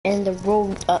and the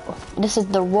road. This is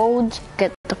the road.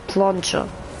 Get the plunja.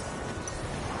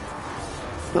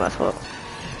 That's what.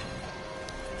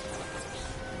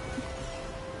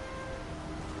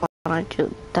 I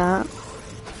do that.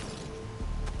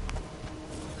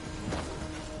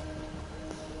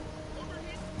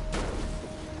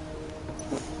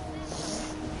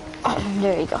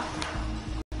 There you go.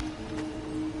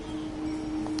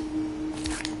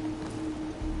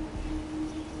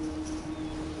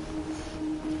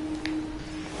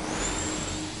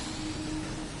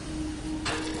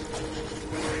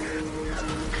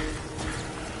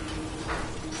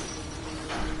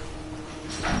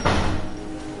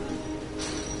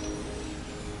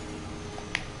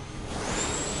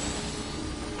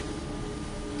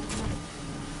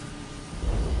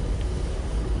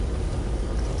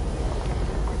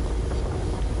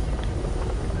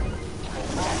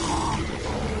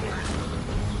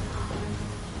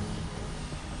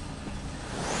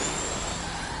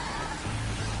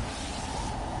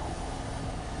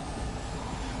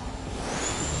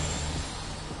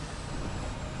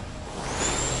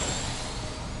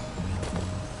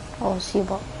 Oh, see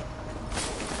about.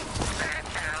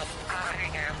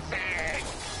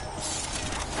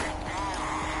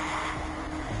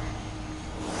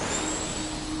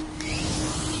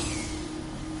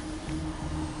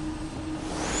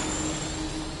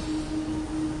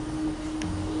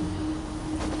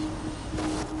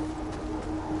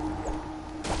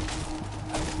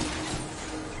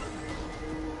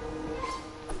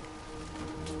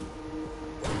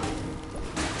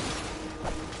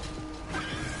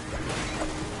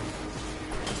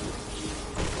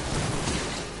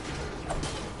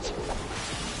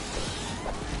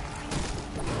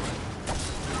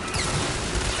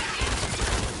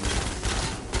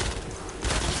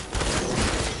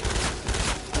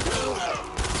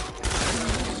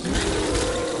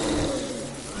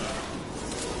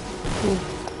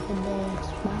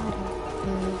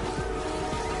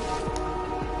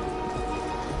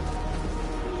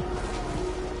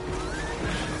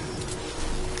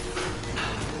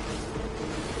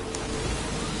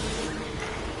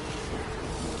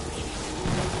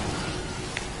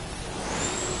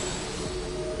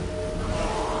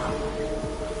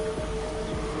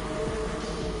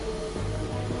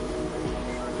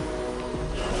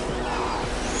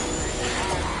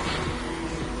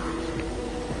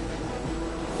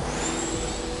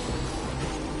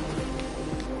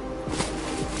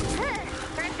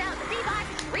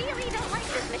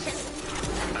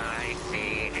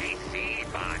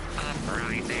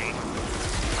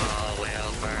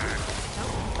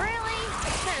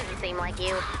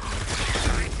 You.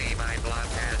 I see my blood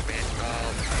has been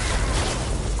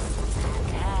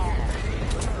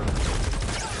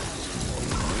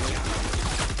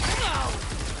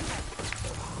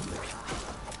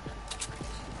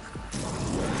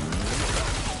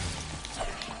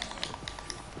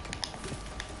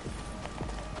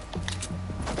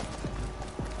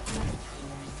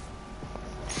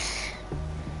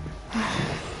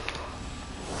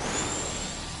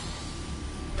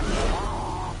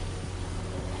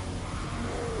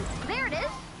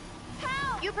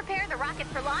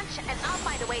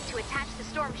to attach the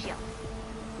storm shield.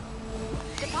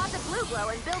 Deposit blue glow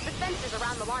and build defenses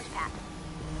around the launch pad.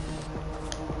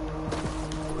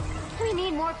 We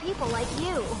need more people like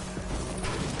you.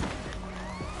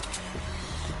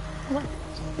 What?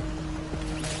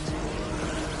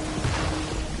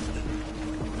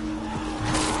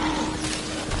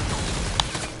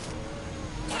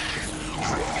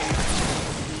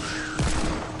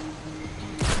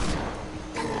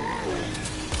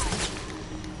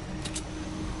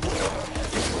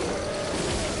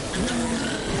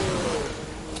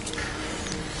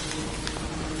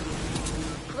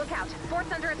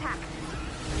 Fort's under attack.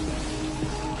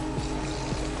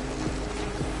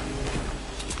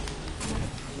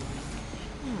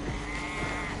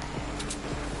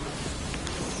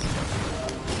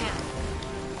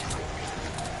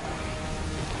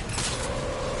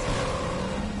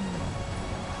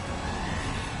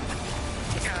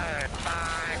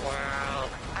 Goodbye,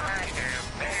 world. I am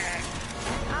back.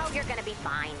 Oh, you're gonna be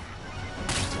fine.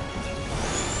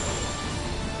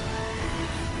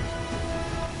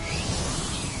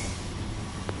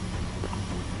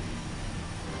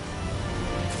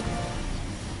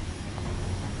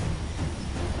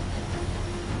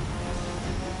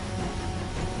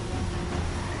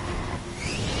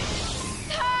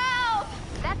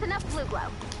 Blue glow.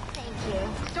 Thank you.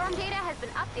 Storm data has been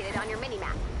updated on your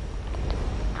minimap.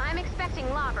 I'm expecting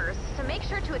lobbers, so make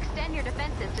sure to extend your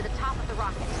defenses to the top of the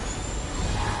rocket.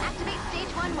 Activate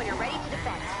stage 1 when you're ready to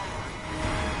defend.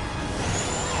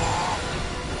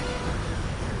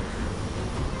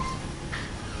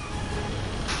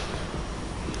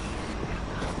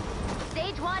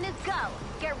 go.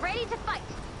 Get ready to fight.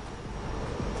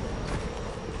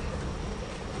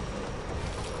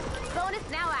 Bonus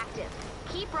now active.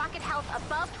 Keep rocket health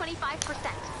above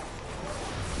 25%.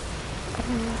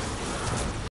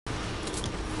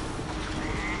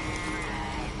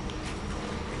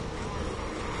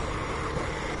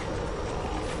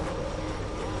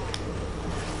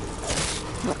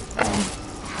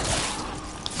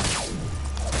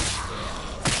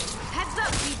 Heads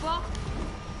up, people!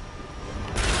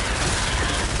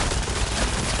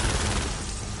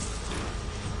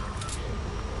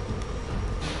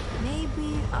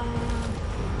 Maybe,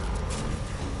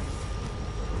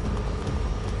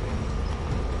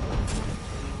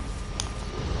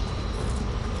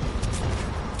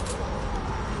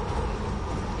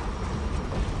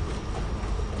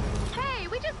 Hey,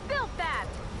 we just built that!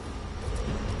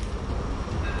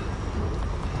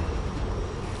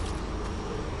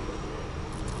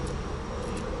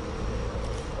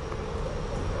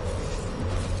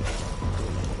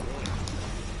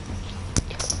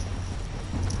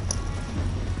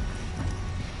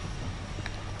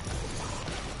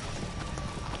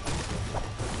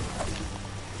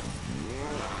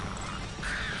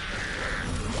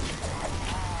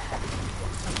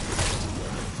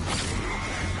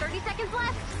 Seconds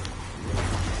left.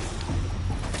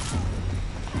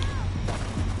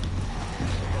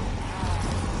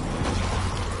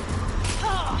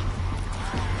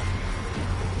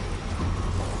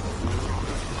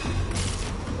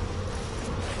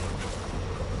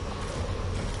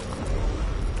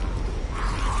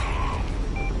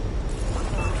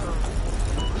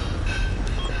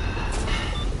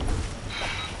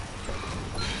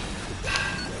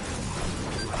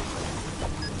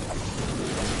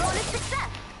 Bonus success.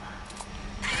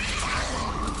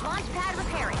 Launch pad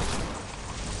repairing.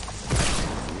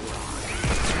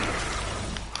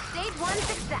 Stage 1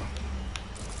 success.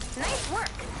 Nice work.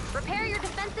 Repair your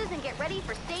defenses and get ready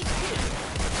for stage 2.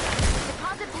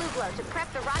 Deposit blue glow to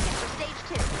prep the rocket for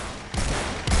stage 2.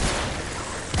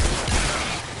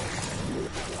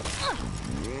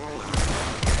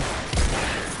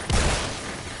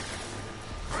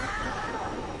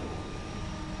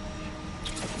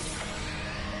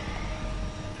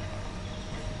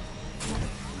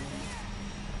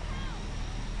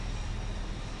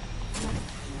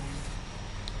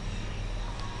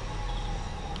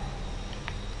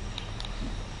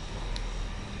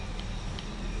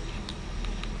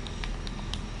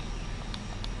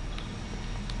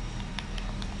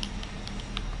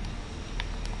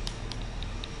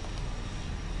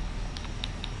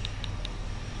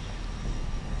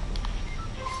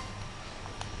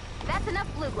 That's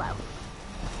enough blue glow.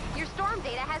 Your storm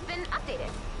data has been updated.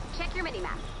 Check your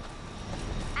minimap.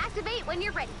 Activate when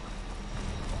you're ready.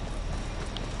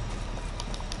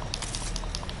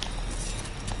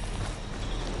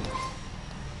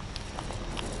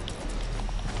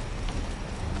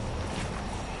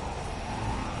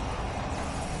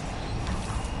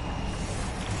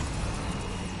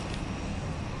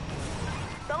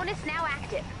 Bonus now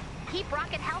active. Keep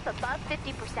rocket health above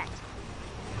 50%.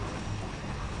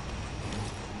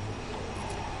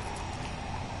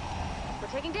 We're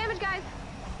taking damage, guys.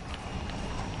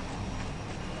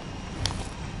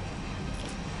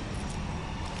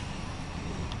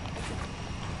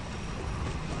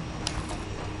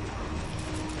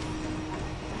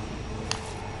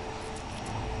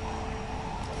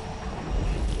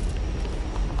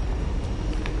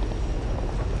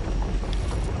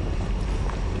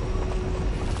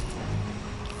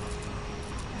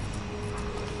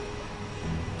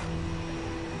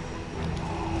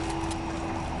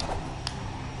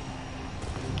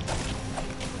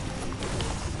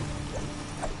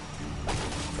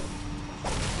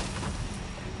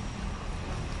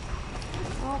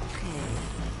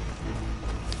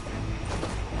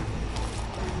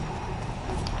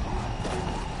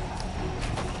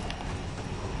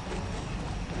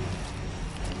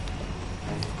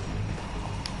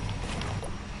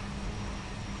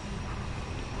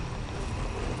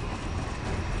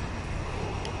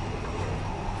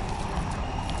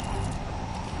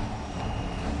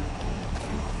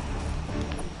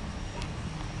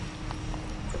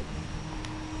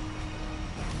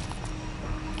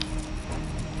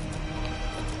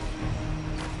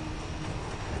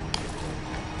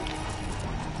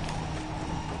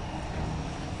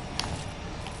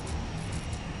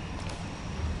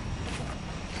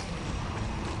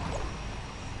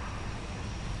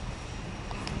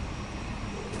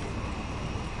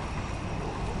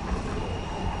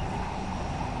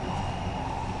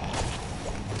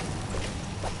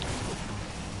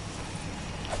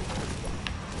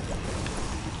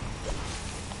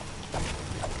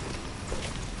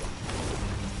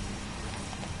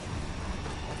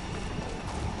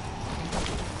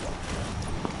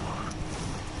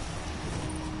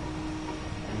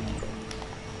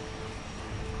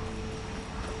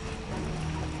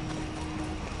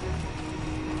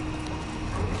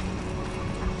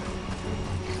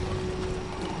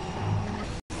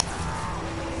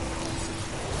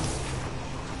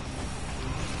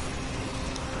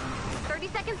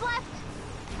 seconds left.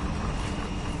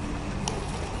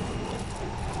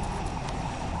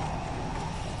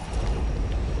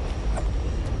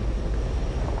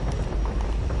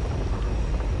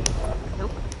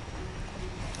 Nope.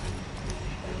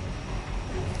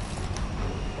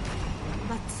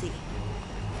 Let's see.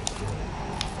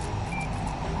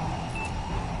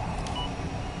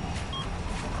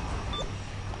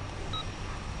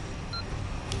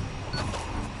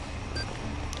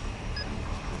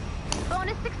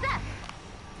 Bonus success.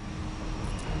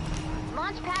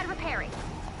 Launch pad repairing.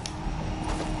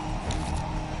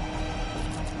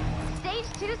 Stage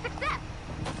 2 success.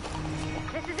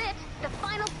 This is it, the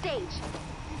final stage.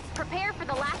 Prepare for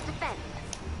the last defense.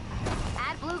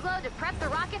 Add blue glow to prep the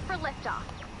rocket for liftoff.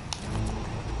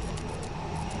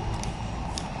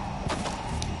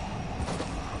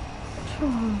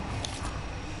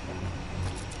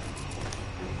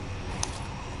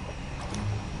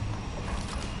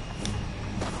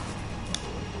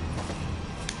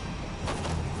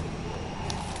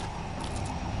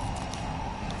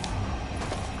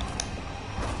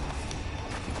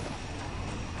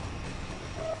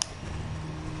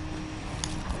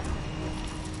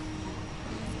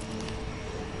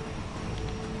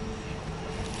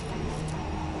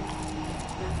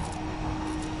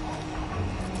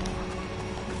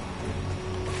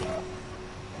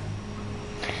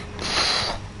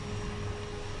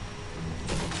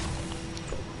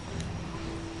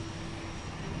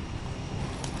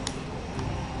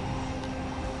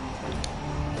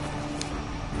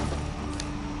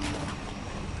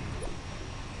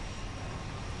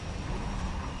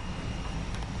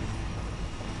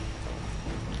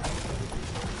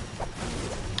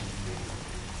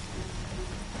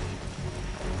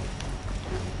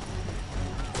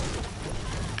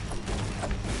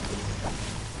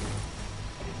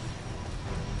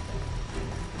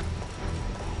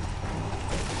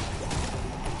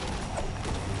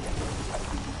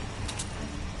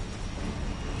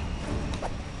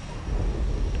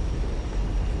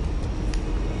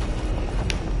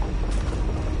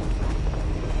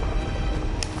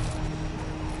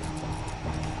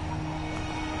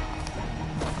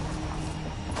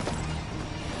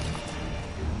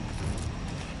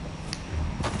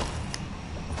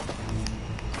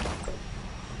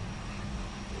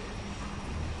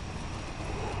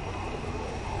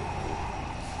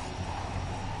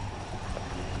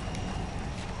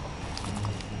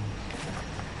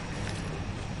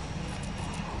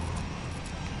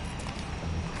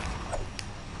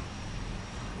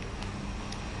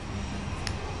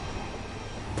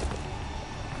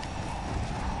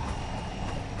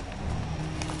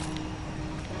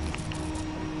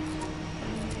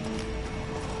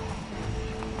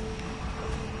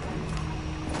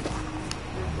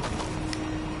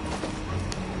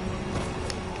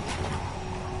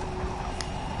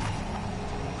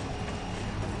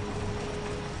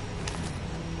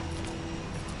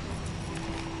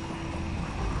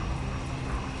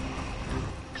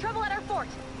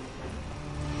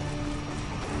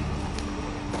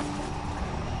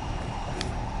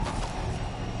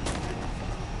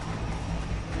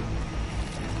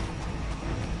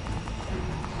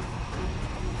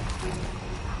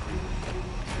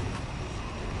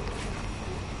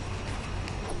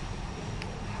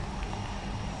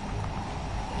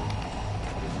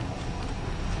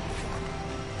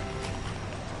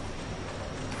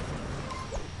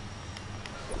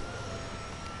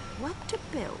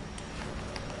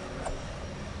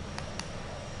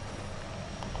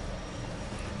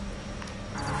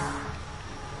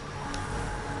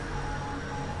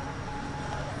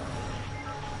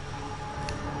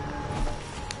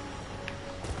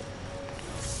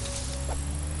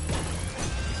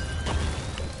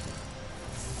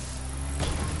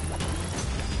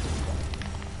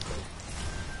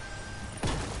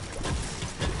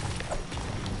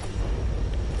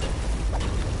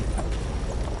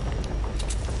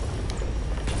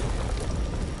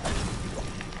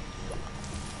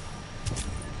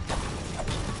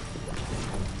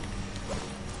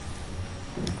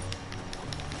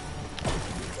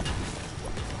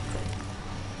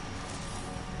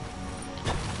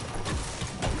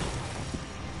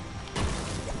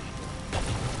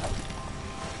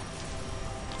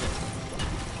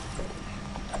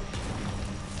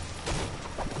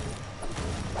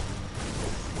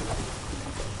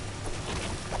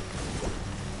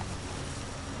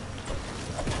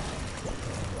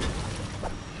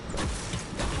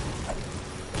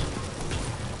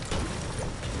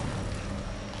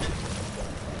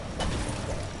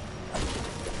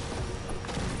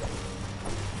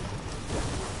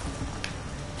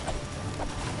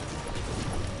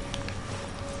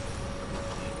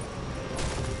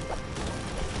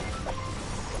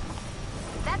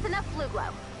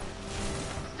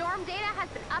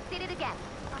 updated again.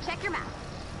 Check your map.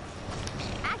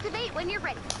 Activate when you're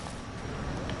ready.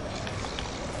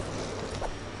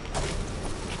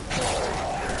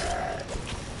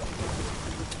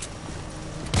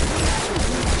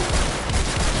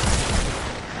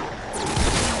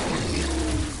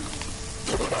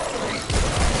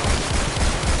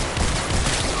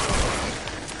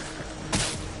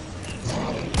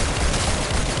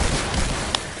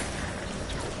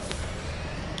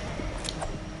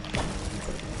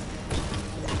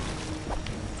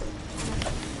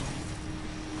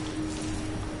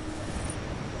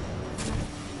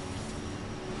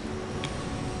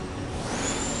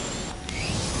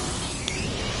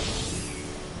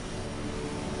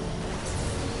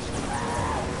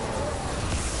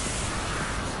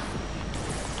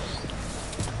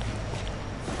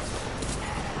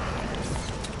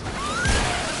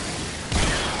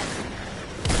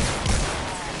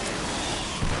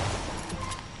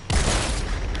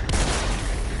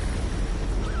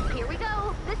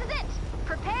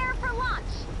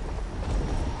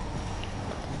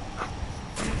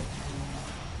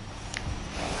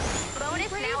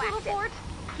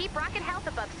 Keep rocket health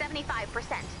above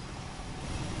 75%.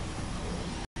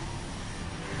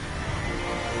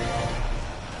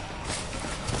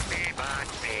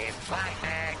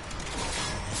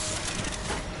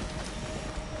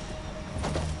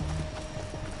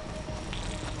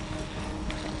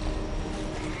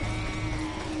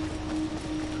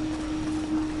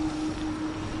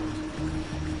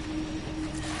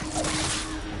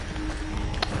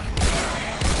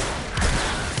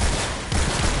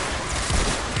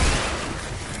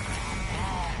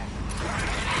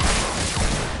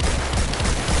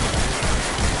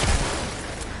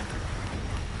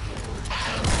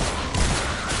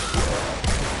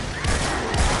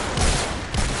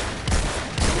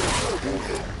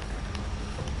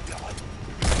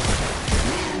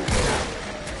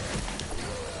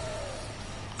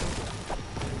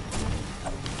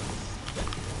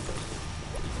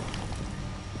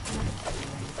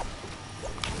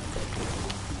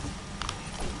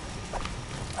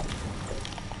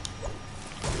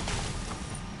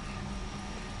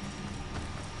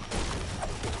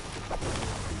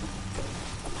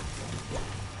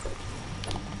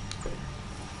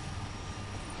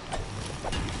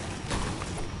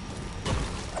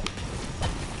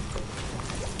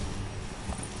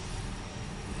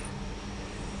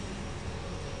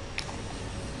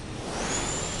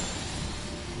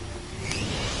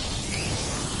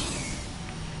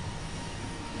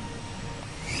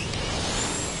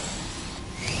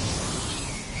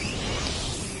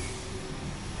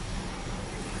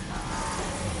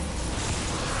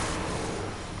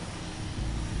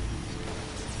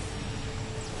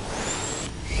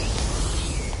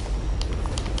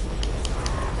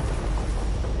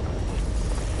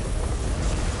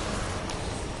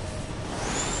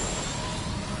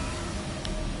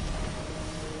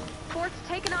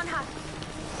 Taken on hostage.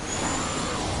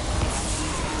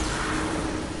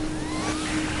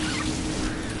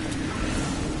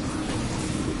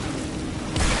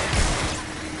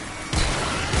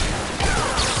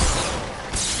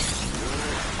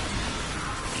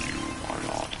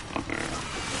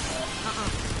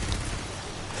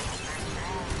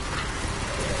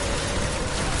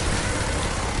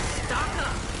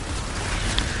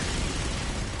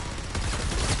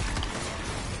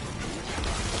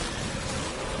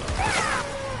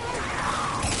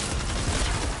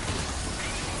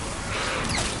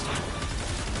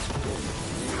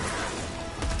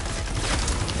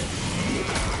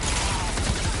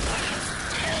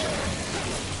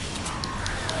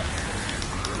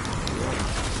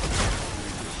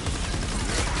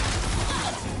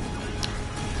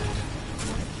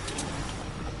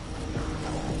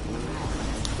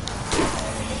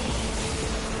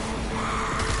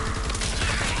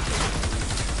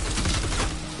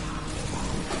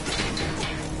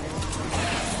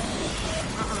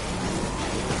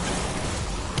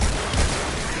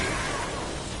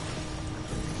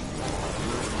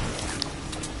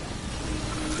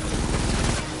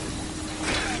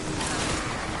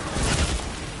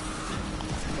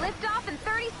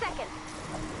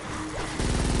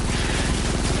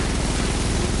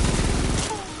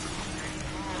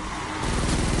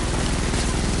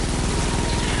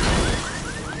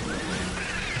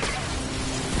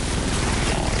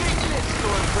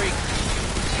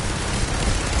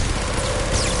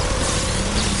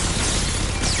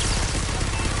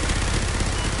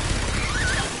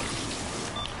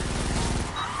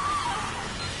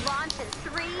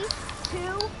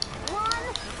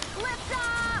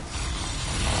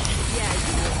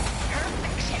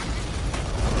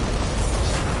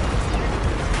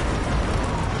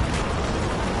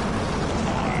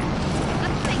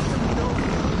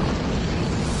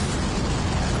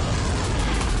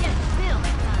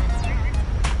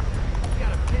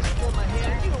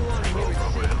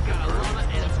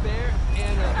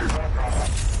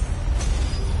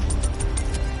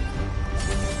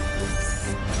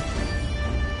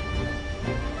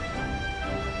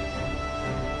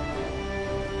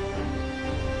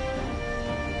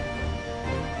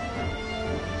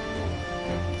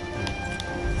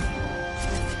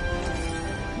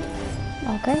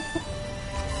 Okay.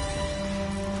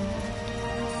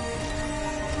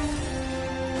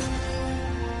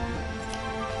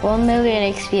 One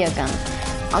million XP again.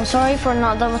 I'm sorry for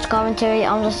not that much commentary.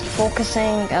 I'm just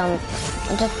focusing and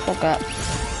I just forget.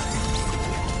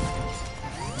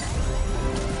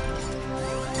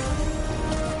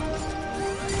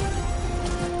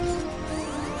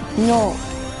 No.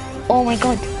 Oh my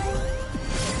god.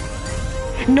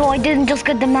 No, I didn't just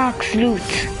get the max loot.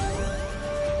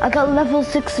 I got level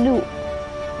 6 loot.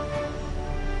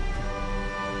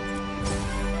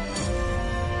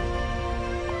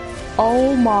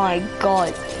 Oh my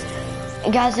god.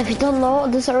 Guys, if you don't know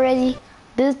this already,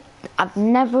 I've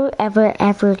never ever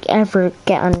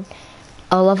gotten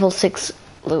a level 6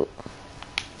 loot.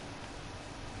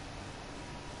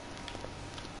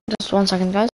 Just 1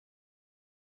 second, guys.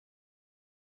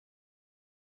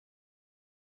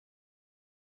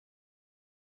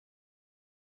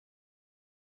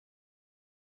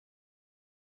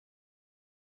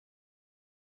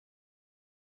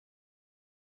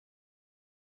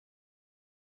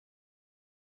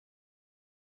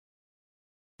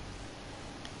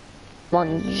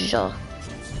 Plunja.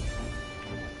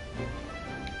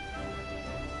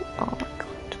 Oh my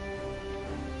god.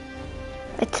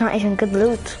 It's not even good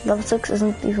loot. Level 6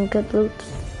 isn't even good loot.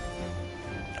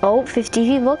 Oh, 50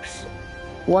 V-Bucks.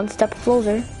 One step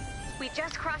closer. We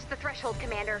just crossed the threshold,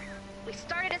 Commander. We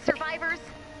started as survivors,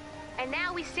 and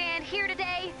now we stand here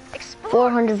today,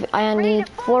 exploring. 400. I need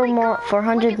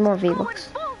 400 more V-Bucks.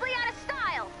 Boldly out of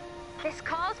style. This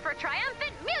calls for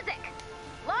triumphant music.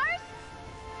 Lars?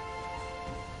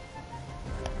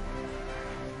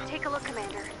 Take a look,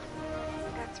 Commander.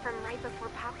 That's from right before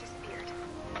Pop disappeared.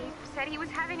 He said he was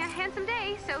having a handsome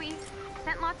day, so he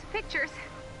sent lots of pictures.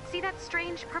 See that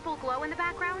strange purple glow in the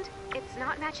background? It's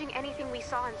not matching anything we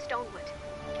saw in Stonewood.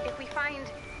 If we find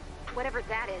whatever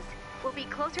that is, we'll be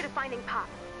closer to finding Pop.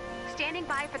 Standing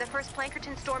by for the first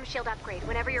Plankerton Storm Shield upgrade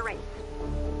whenever you're ready.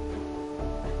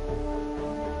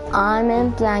 I'm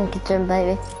in Plankerton,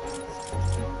 baby.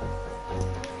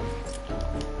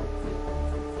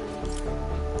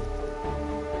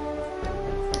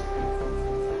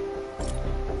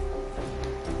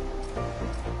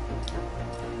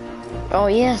 Oh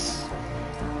yes.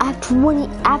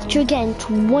 After getting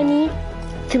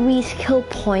 23 skill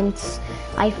points,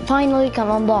 I finally can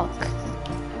unlock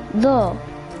the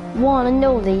one and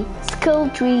only skill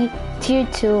tree tier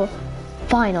 2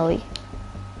 finally.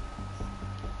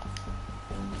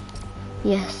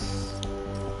 Yes.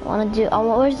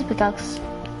 Where's the pickaxe?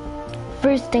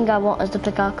 First thing I want is the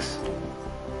pickaxe.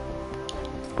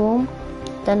 Boom.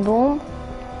 Then boom.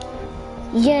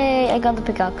 Yay, I got the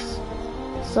pickaxe.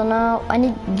 So now I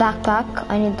need backpack.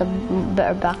 I need the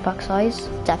better backpack size,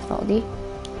 definitely.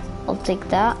 I'll take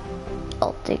that.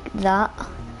 I'll take that.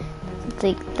 I'll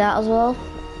take that as well.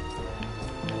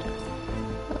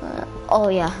 Oh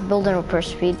yeah, building repair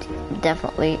speed,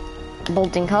 definitely.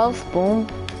 Building health, boom.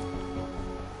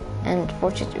 And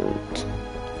fortitude.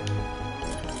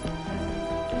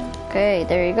 Okay,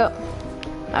 there you go.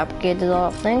 I upgraded a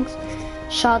lot of things.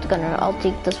 Shotgunner, I'll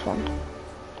take this one.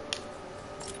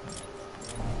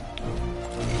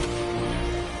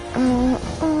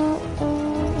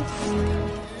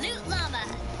 Loot lava.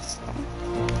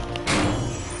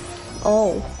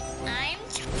 Oh. I'm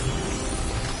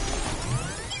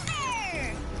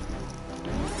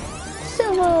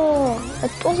Silver!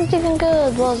 It wasn't even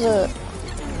good, was it?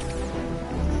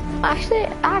 Actually,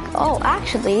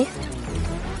 actually.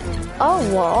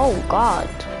 Oh god.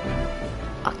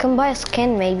 I can buy a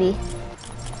skin maybe.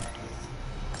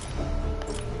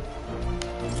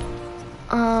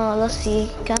 Let's see,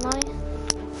 can I?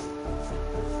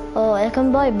 Oh, I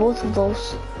can buy both of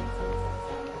those.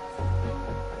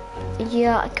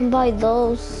 Yeah, I can buy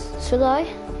those. Should I?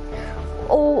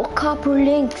 Oh, copper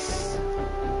links.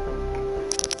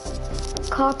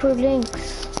 Copper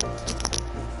links.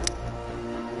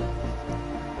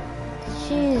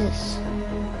 Jesus.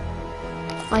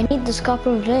 I need this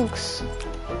copper links.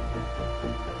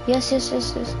 Yes.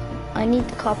 I need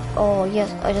the copper. Oh,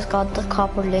 yes, I just got the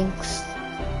copper links.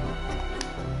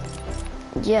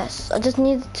 Yes, I just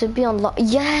need it to be unlocked.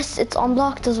 Yes, it's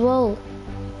unlocked as well.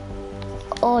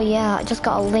 Oh yeah, I just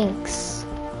got links.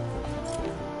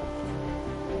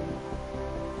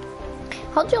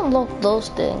 How do you unlock those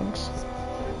things?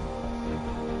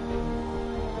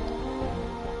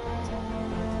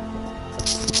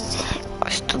 I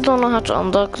still don't know how to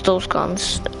unlock those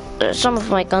guns. Some of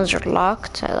my guns are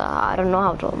locked. I don't know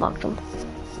how to unlock them.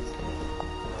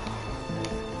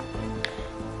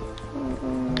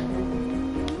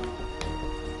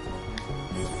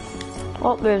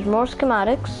 Oh, there's more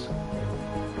schematics.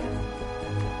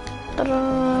 There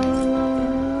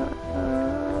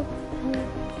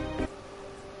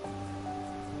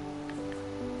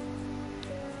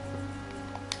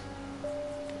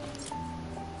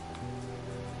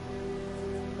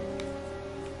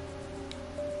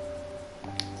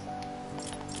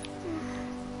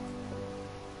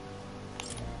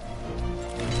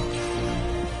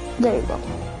you go.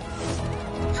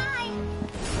 Hi.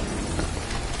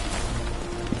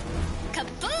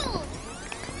 Kaboom!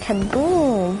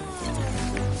 Kaboom!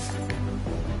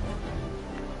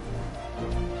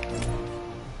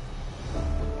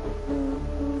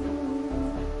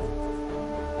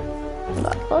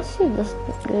 Let's see this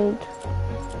dude.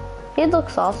 He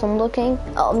looks awesome looking.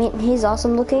 I mean, he's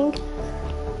awesome looking.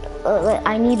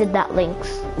 I needed that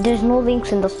links. There's no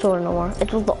links in the store no more.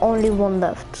 It was the only one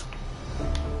left.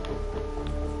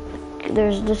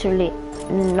 There's literally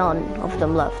none of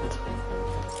them left.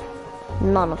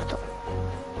 None of them.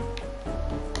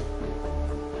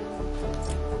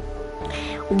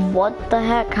 What the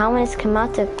heck? How many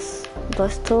schematics do I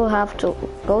still have to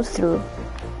go through?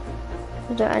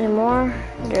 Is there any more?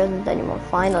 There isn't any more.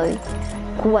 Finally.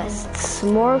 Quests.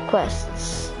 More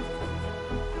quests.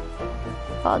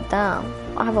 Oh damn.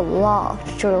 I have a lot of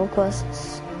tutorial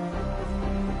quests.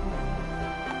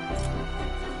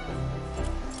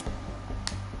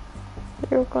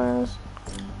 Quests.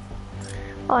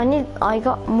 Oh, I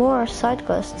got more side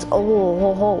quests. Oh,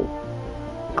 ho, ho.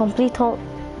 Complete home.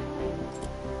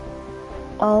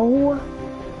 Oh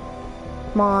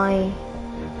my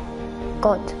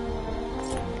god.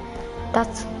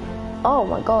 That's, oh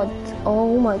my god.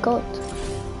 Oh my god.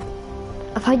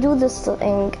 If I do this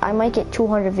thing, I might get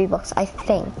 200 V-Bucks, I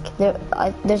think.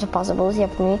 There's a possibility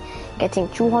of me getting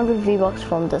 200 V-Bucks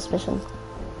from this mission.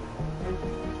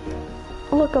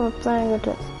 Look, I'm playing with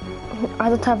it. I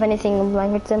don't have anything in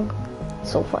Blankerton.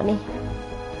 So funny.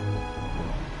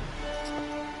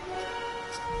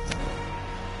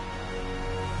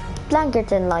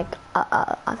 Blankerton, like,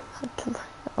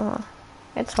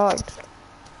 it's hard.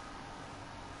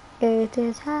 It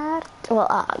is hard. Well,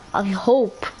 I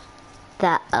hope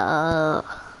that,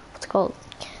 what's it called?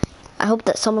 I hope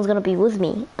that someone's gonna be with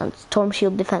me on Storm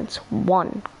Shield Defense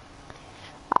 1.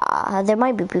 There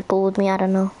might be people with me, I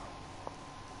don't know.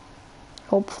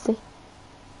 Hopefully.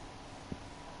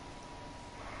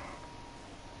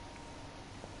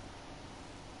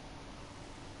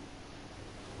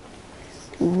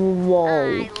 Whoa.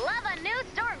 I love a new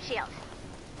storm shield.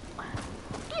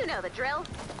 You know the drill.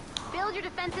 Build your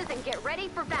defenses and get ready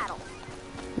for battle.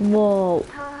 Whoa.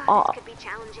 This could be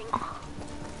challenging.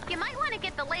 You might want to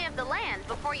get the lay of the land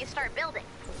before you start building.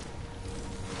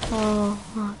 Oh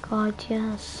my god,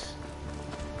 yes.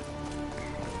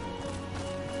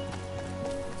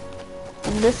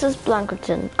 This is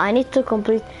Blankerton. I need to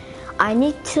freaking, I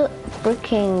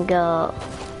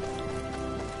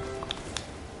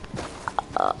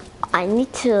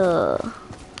need to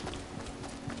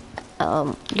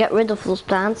get rid of those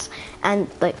plants, and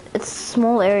like it's a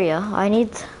small area. I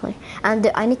need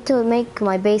to make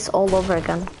my base all over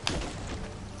again.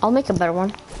 I'll make a better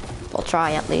one. I'll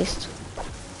try at least.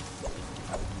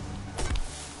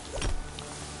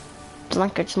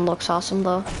 Blankerton looks awesome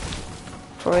though,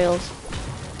 for reals.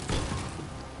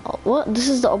 Oh, what? This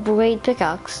is the upgrade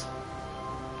pickaxe.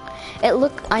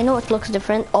 I know it looks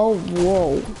different. Oh,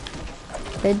 whoa.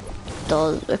 It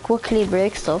does. It quickly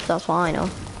breaks stuff, that's why I know.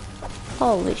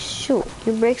 Holy shoot.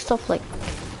 You break stuff like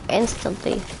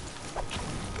instantly.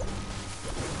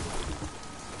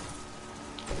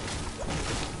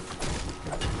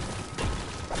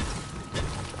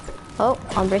 Oh,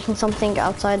 I'm breaking something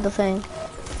outside the thing.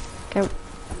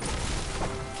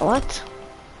 What?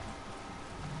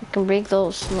 You can break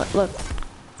those. Look.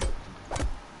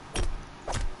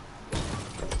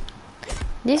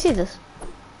 Do you see this?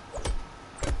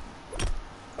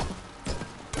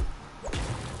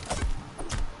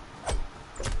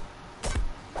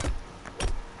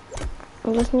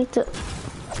 I just need to...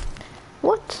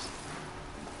 What?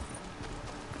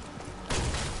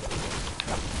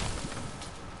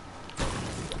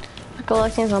 I'm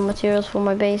collecting some materials for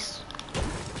my base.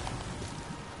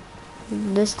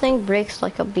 This thing breaks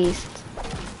like a beast.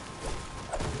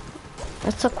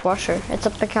 It's a crusher. It's a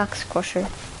pickaxe crusher.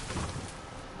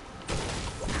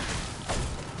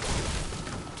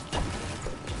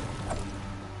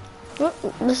 Oh,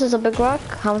 this is a big rock.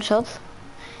 How much health?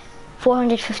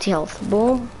 450 health.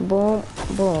 Boom, boom,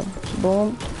 boom,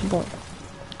 boom, boom.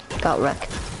 Got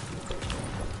wrecked.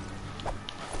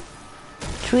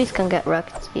 Trees can get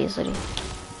wrecked easily.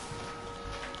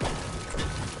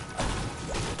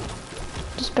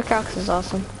 This pickaxe is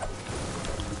awesome.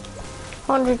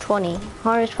 120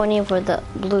 for the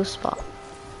blue spot.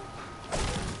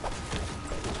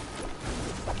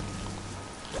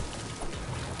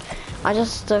 I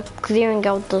just clearing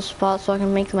out those spots so I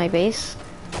can make my base.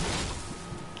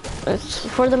 It's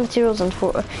for the materials and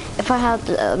for if I had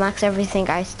max everything,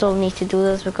 I still need to do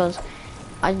this because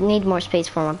I need more space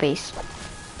for my base.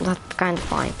 That kind of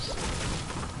vibes.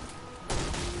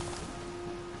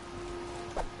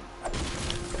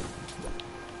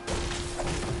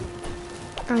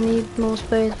 I need more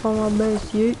space for my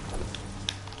base, yeah.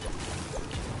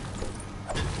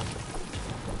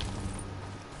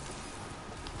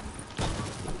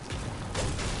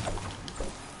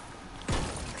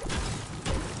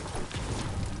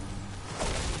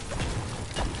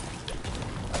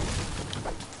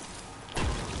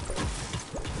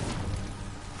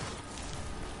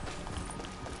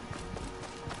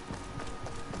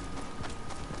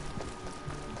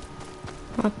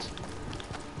 What?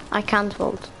 I can't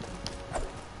build.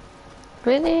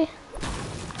 Really?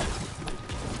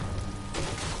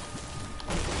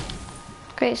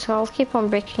 Okay, so I'll keep on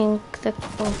breaking the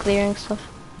clearing stuff.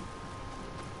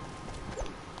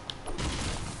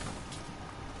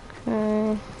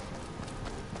 Okay.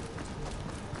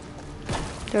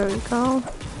 There we go.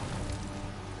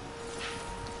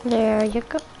 There you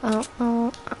go.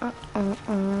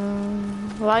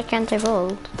 Why can't I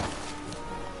build?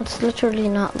 It's literally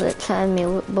not letting me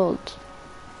build.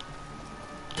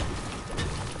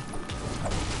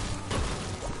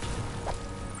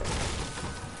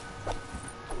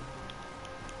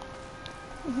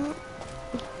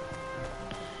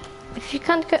 If you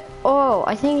can't get, oh,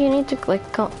 I think you need to like,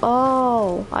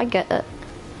 oh, I get it.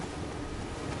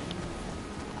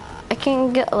 I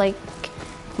can get like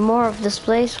more of this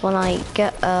place when I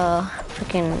get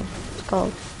freaking, what's it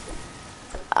called?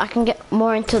 I can get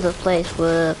more into the place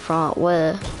when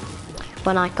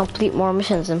I complete more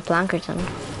missions in Plankerton.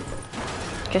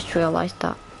 Just realized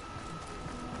that.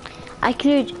 I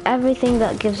cleared everything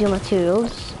that gives you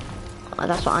materials.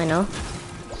 That's what I know.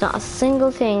 There's not a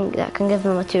single thing that can give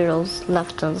me materials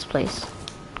left in this place.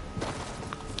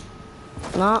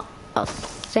 Not a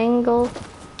single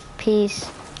piece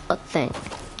of thing.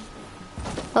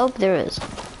 Hope there is.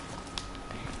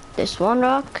 There's one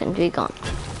rock and be gone.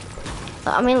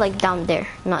 I mean like down there,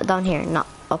 not down here, not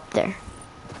up there.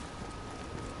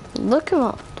 Look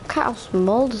at how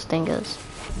small this thing is.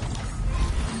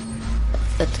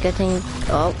 It's getting,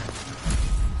 oh,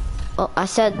 I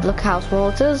said look how small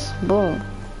it is. Boom.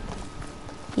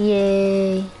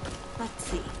 Yay. Let's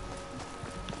see.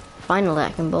 Finally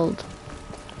I can build.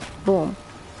 Boom.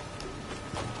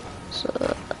 So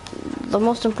the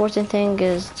most important thing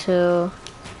is to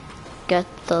get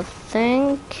the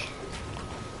thing,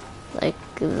 like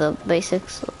the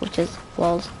basics, which is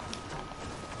walls.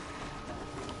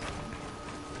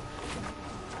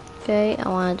 Okay, I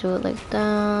want to do it like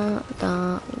that,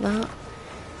 that.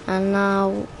 And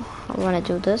now I want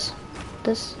to do this.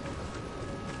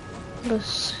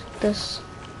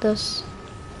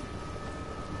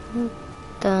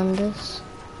 Then this.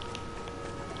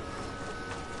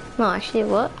 No, actually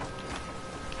what?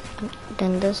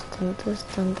 Then this.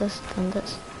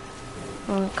 I'm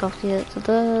gonna copy it to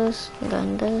this,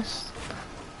 then this.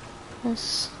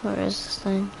 Where is this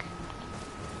thing?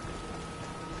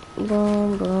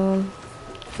 Boom, boom,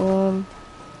 boom,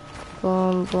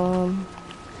 boom, boom.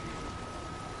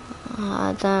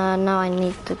 Then now I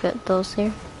need to get those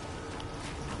here.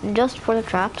 Just for the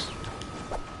traps.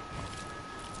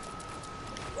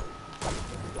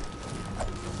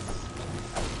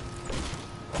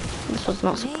 This was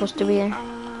not supposed to be there.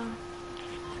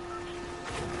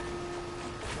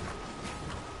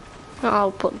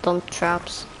 I'll put them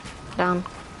traps down.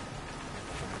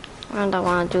 And I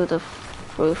want to do the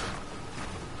roof.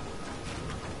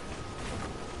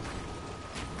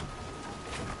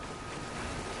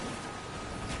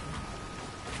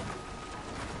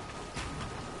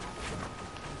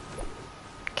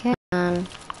 Okay, and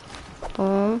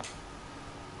boom.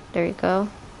 There you go.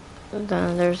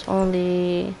 Then there's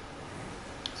only,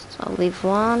 so I'll leave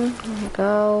one,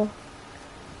 go.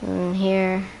 And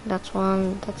here, that's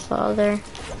one, that's the other.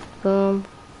 Boom.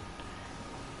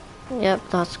 Yep,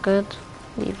 that's good.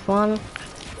 Leave one,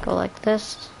 go like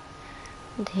this.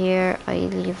 And here I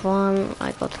leave one,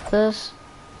 I go to this.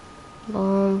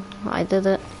 Boom, I did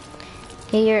it.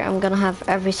 Here I'm gonna have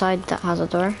every side that has a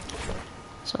door.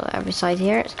 So every side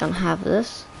here is gonna have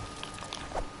this.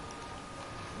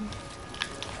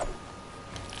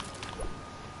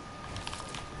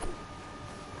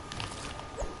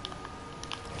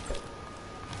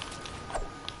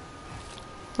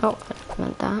 Oh, I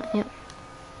meant that, yep.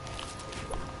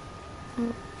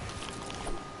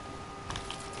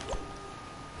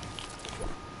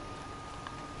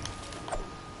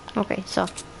 Okay, so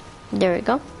there we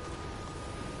go.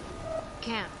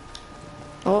 Cam.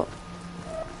 Oh.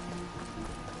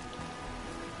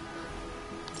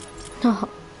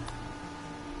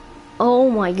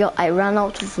 Oh my god, I ran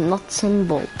out of nuts and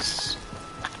bolts.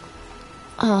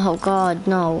 Oh god,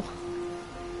 no.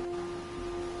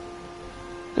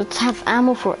 Let's have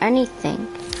ammo for anything.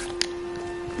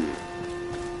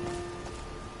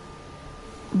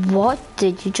 What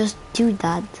did you just do,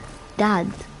 Dad?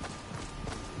 Dad.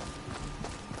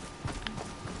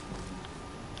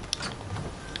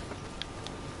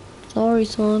 Sorry,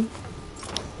 son.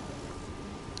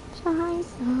 Sorry,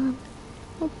 son.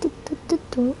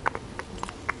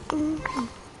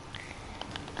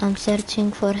 I'm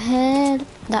searching for help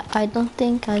that I don't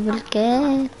think I will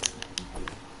get.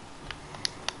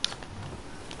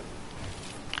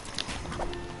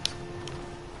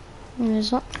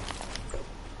 Where's that?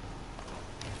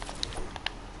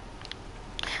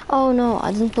 Oh no,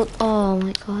 I didn't put. Oh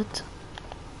my god.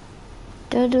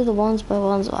 Did I do the ones by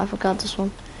ones? Oh, I forgot this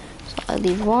one. So I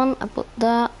leave one, I put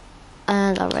that,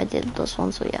 and I already did this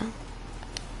one, so yeah.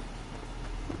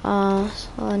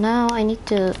 So now I need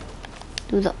to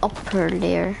do the upper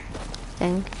layer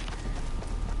thing.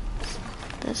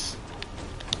 This.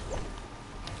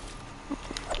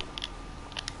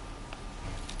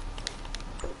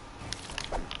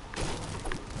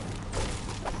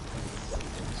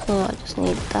 So I just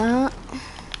need that.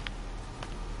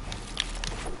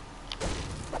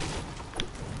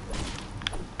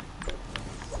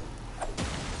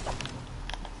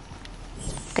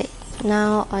 Okay,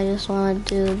 now I just want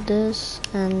to do this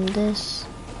and this.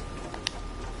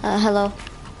 Hello.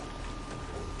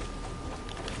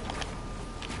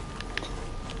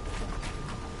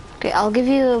 Okay, I'll give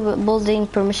you building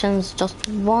permissions just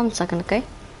 1 second, okay?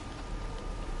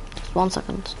 Just 1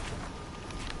 second.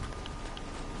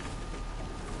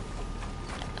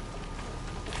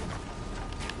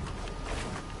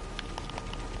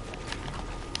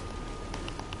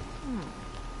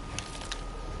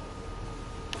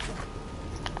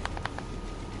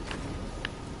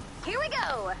 Here we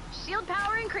go! Shield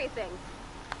power increasing.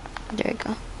 There you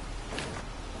go.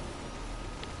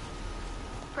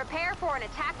 Prepare for an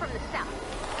attack from the south.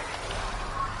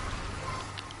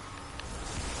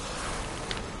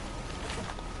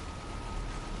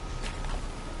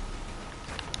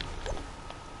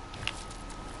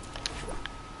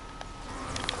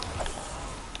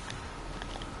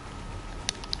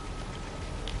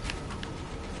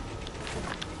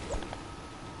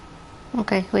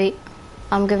 Okay, wait.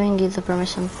 I'm giving you the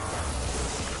permission.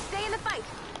 Stay in the fight.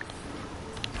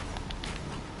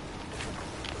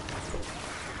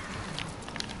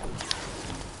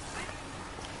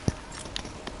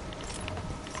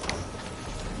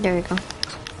 There you go.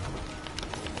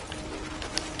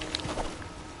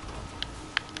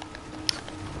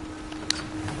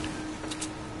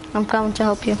 I'm coming to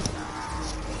help you.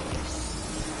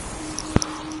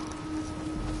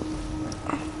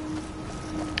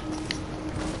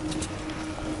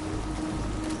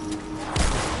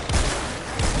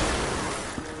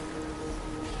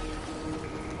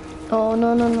 Oh,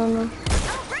 no, no, no, no.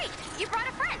 Oh, great! You brought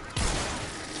a friend.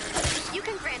 You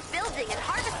can grant building and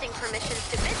harvesting permissions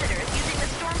to visitors using the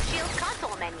Storm Shield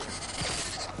console menu.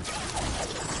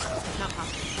 Not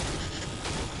possible.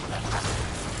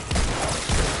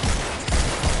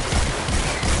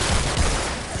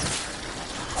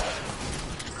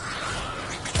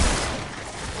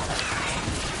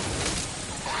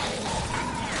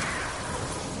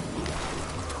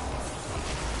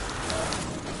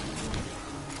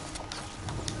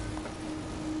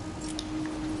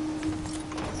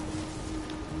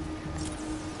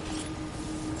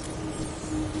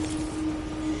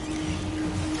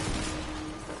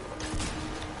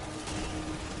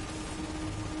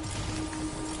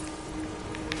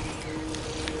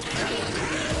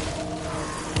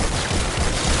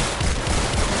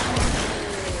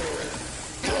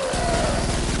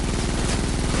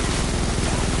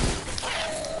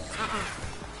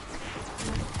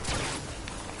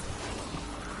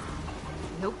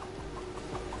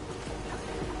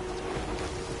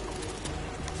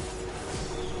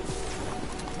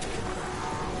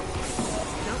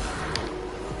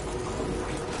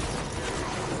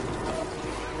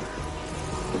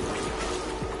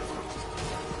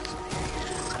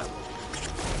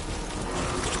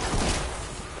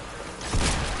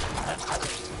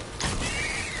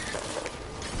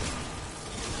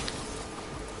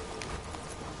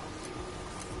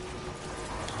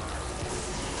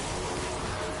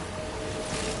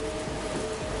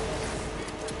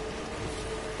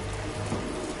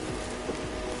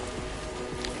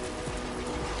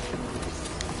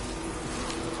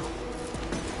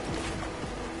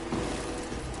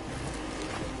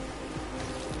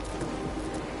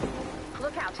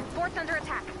 fort's under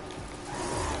attack.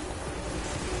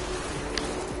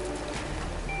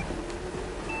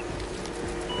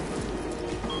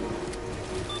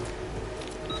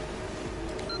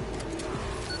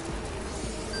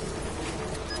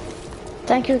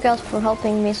 Thank you guys for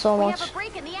helping me so We much. have a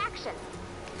break in the action.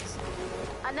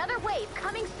 Another wave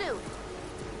coming soon.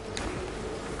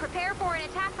 Prepare for an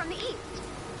attack from the east.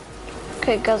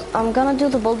 Okay guys, I'm gonna do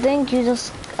the building. You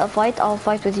just fight. I'll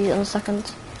fight with you in a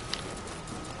second.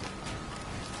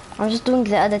 I'm just doing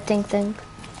the editing thing.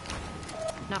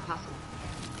 Not possible.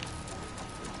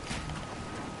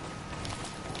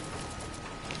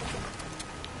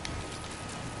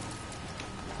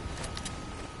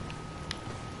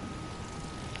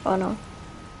 Oh no.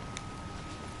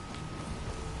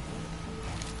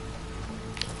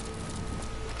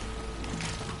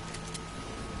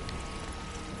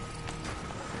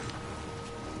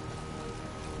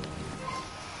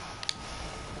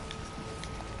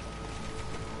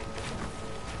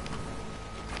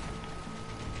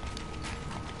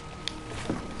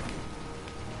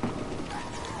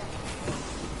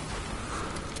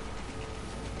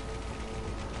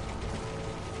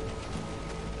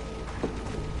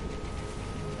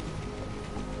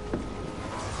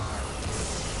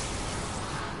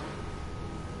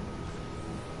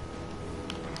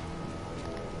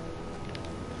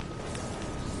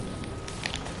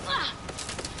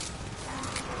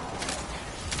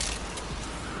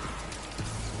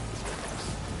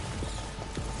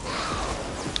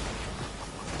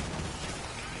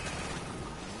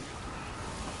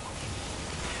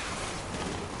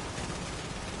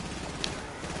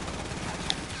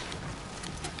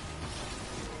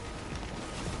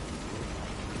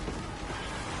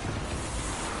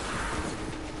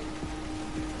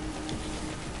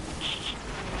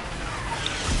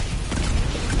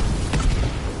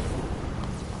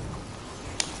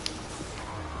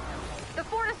 The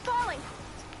fort is falling.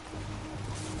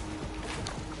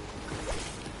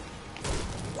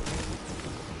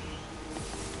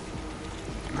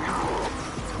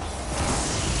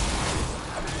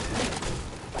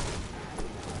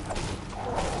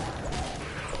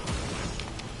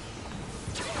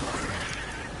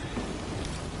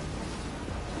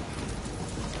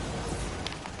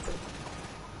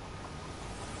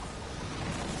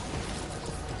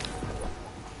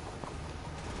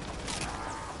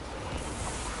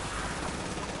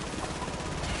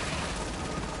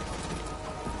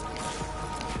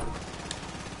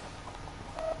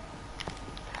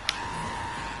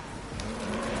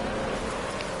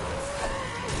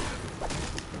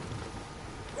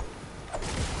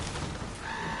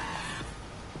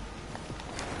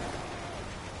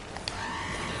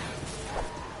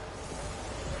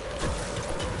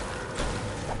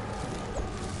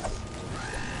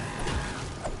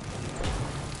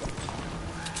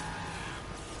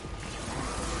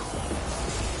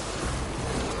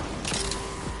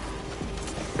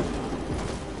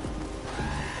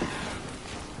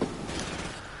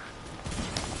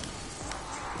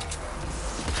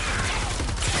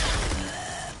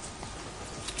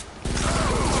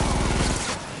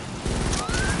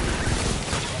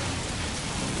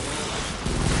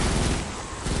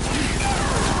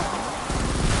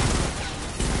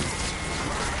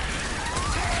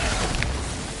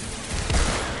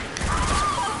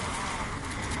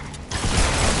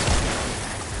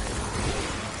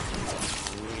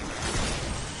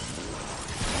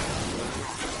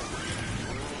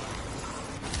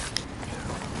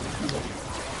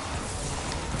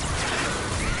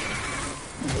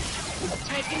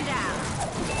 Taken down.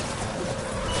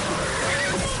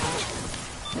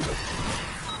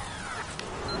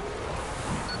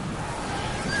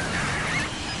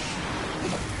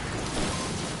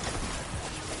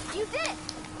 You did it.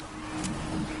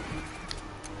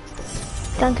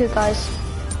 Thank you guys.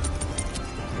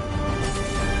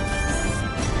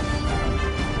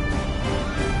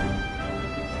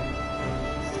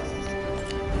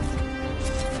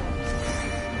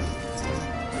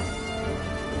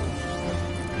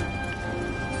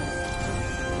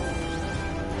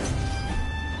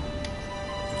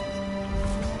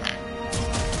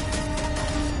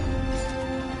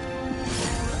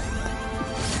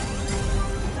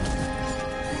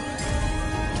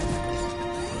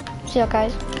 See ya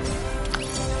guys.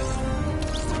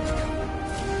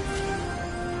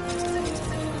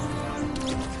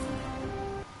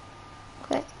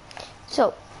 Okay.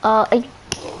 So, I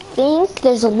think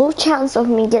there's a low chance of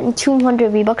me getting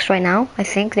 200 V-Bucks right now. I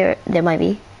think there might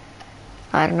be.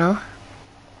 I don't know.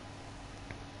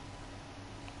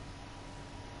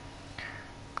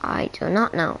 I do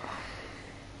not know.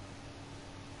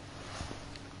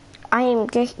 I am I'm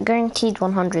guaranteed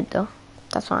 100 though.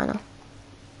 That's what I know.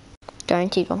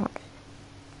 Guaranteed 100.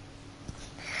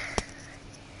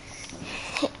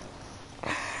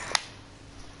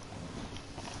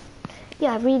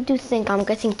 Yeah, I really do think I'm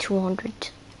getting 200.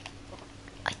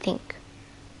 I think.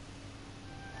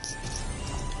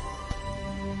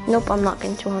 Nope, I'm not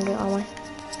getting 200, am I?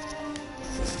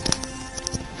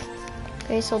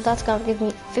 Okay, so that's gonna give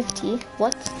me 50.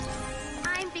 What?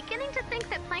 I'm beginning to think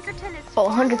that Plankerton is Oh, far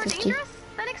more 150. dangerous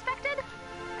than expected.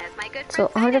 As my good So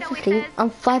friend Sagan always 150. says, I'm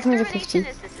 550. extermination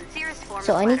is the sincerest form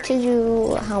So of I need to flattery.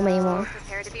 do how many So more?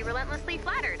 prepare to be relentlessly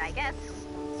flattered, I guess.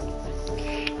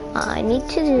 I need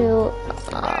to do.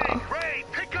 Ray,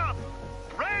 pick up!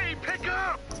 Ray, pick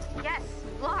up! Yes,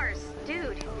 Lars,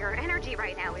 dude, your energy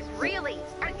right now is really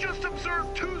I just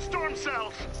observed 2 storm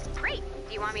cells. great.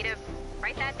 Do you want me to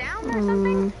write that down or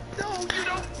something? No, you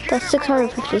don't get That's it,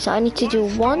 650. So I need to do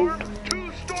storm, one,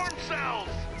 2 storm cells.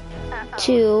 Uh-oh.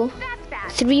 2, That's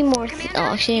bad. 3 more. Commander,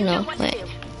 Oh, actually you know no. what to Wait. do.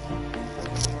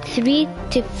 3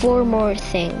 to 4 more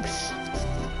things.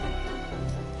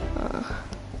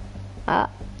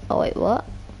 Oh wait, what?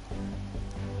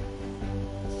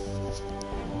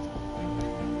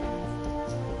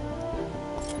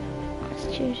 Let's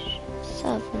choose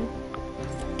 7.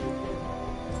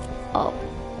 Oh.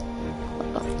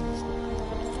 Hold on.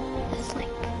 That's like...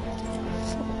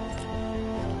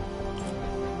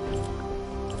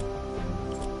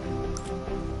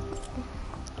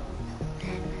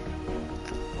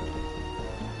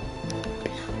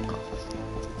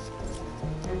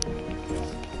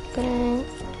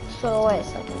 So wait a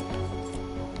second.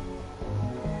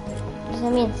 Does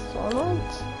that mean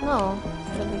stormlords? No,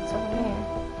 it means 7 here.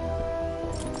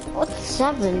 What's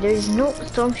 7? There's no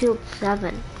Stormfield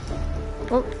 7.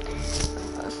 Well,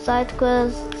 side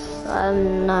quests.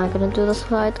 I'm not gonna do the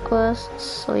side quests,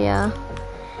 so yeah.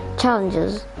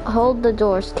 Challenges. Hold the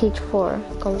door, stage 4.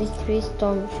 Complete 3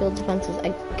 Stormfield defenses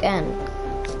again.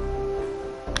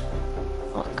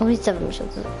 Oh, complete 7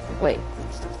 missions. Wait.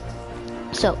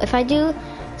 So, if I do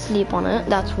sleep on it,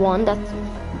 that's 1, that's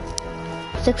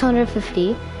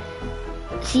 650.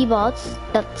 Seabots,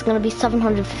 that's gonna be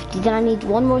 750. Then I need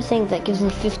one more thing that gives me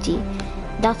 50.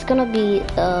 That's gonna be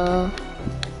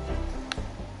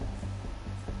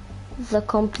the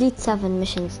complete 7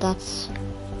 missions. That's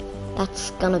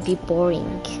gonna be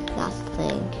boring. That's the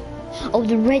thing. Oh,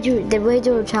 the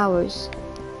radio towers.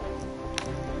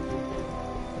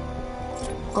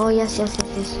 Oh yes.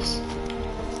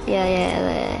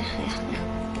 Yeah.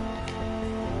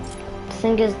 The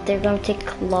thing is, they're gonna take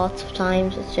lots of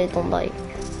times, which I don't like.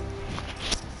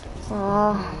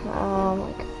 Oh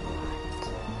my god.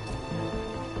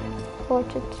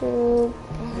 Fortitude.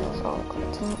 That's all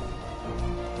content.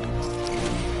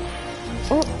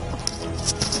 Oh,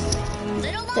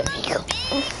 Little there mama, you go.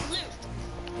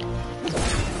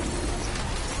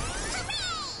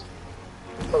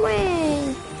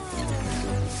 Hooray!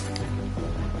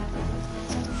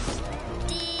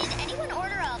 did anyone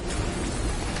order a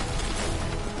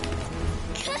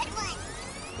good one?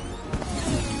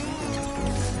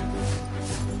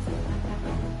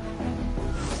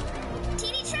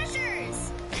 Teeny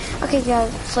treasures. Okay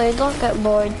guys, so you don't get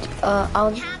bored,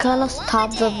 I'll kind of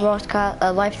stop the broadcast,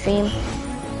 live stream.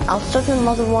 I'll start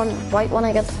another one right when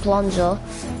I get the plunja.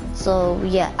 So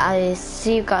yeah, I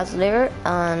see you guys later,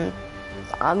 and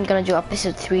I'm gonna do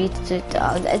episode 3.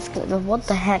 What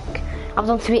the heck? I've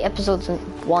done 3 episodes in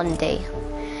one day.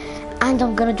 And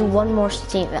I'm gonna do one more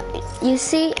stream. You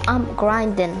see, I'm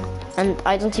grinding, and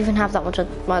I don't even have that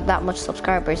much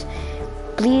subscribers.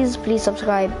 Please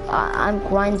subscribe. I'm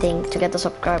grinding to get the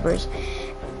subscribers.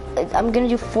 I'm gonna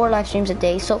do 4 live streams a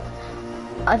day. So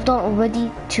I've done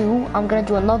already 2. I'm gonna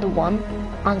do another one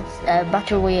on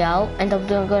Battle Royale, and I'm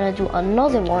gonna do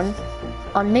another one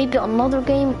on maybe another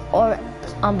game or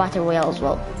on Battle Royale as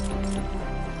well.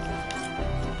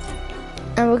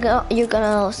 And you're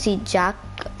gonna see Jack,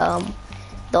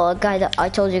 the guy that I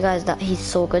told you guys that he's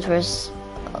so good for his,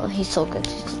 he's so good.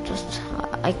 He's just,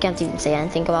 I can't even say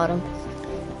anything about him.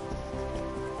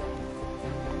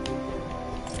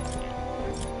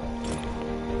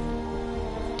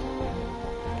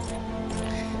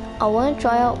 I want to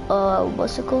try out,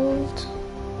 what's it called?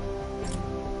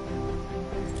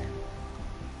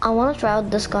 I want to try out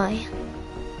this guy.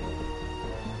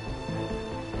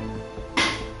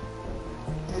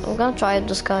 I'm gonna try out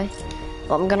this guy.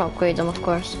 Well, I'm gonna upgrade him, of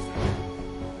course.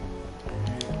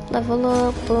 Level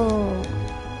up, boom,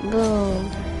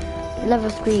 boom. Level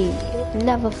 3,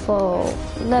 level 4,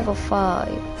 level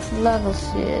 5, level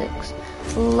 6,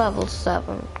 level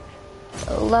 7,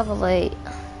 level 8.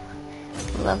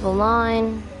 Level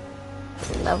 9,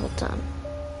 level 10.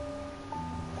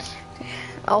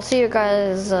 I'll see you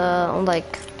guys on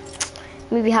like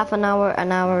maybe half an hour,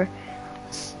 an hour.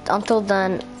 Until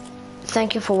then,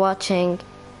 thank you for watching.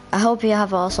 I hope you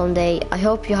have an awesome day. I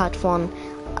hope you had fun.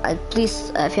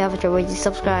 Please, if you haven't already,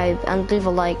 subscribe and leave a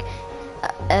like.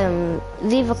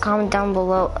 Leave a comment down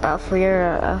below for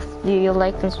your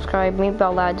like and subscribe. Maybe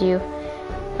I'll add you.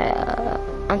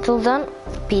 Until then,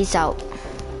 peace out.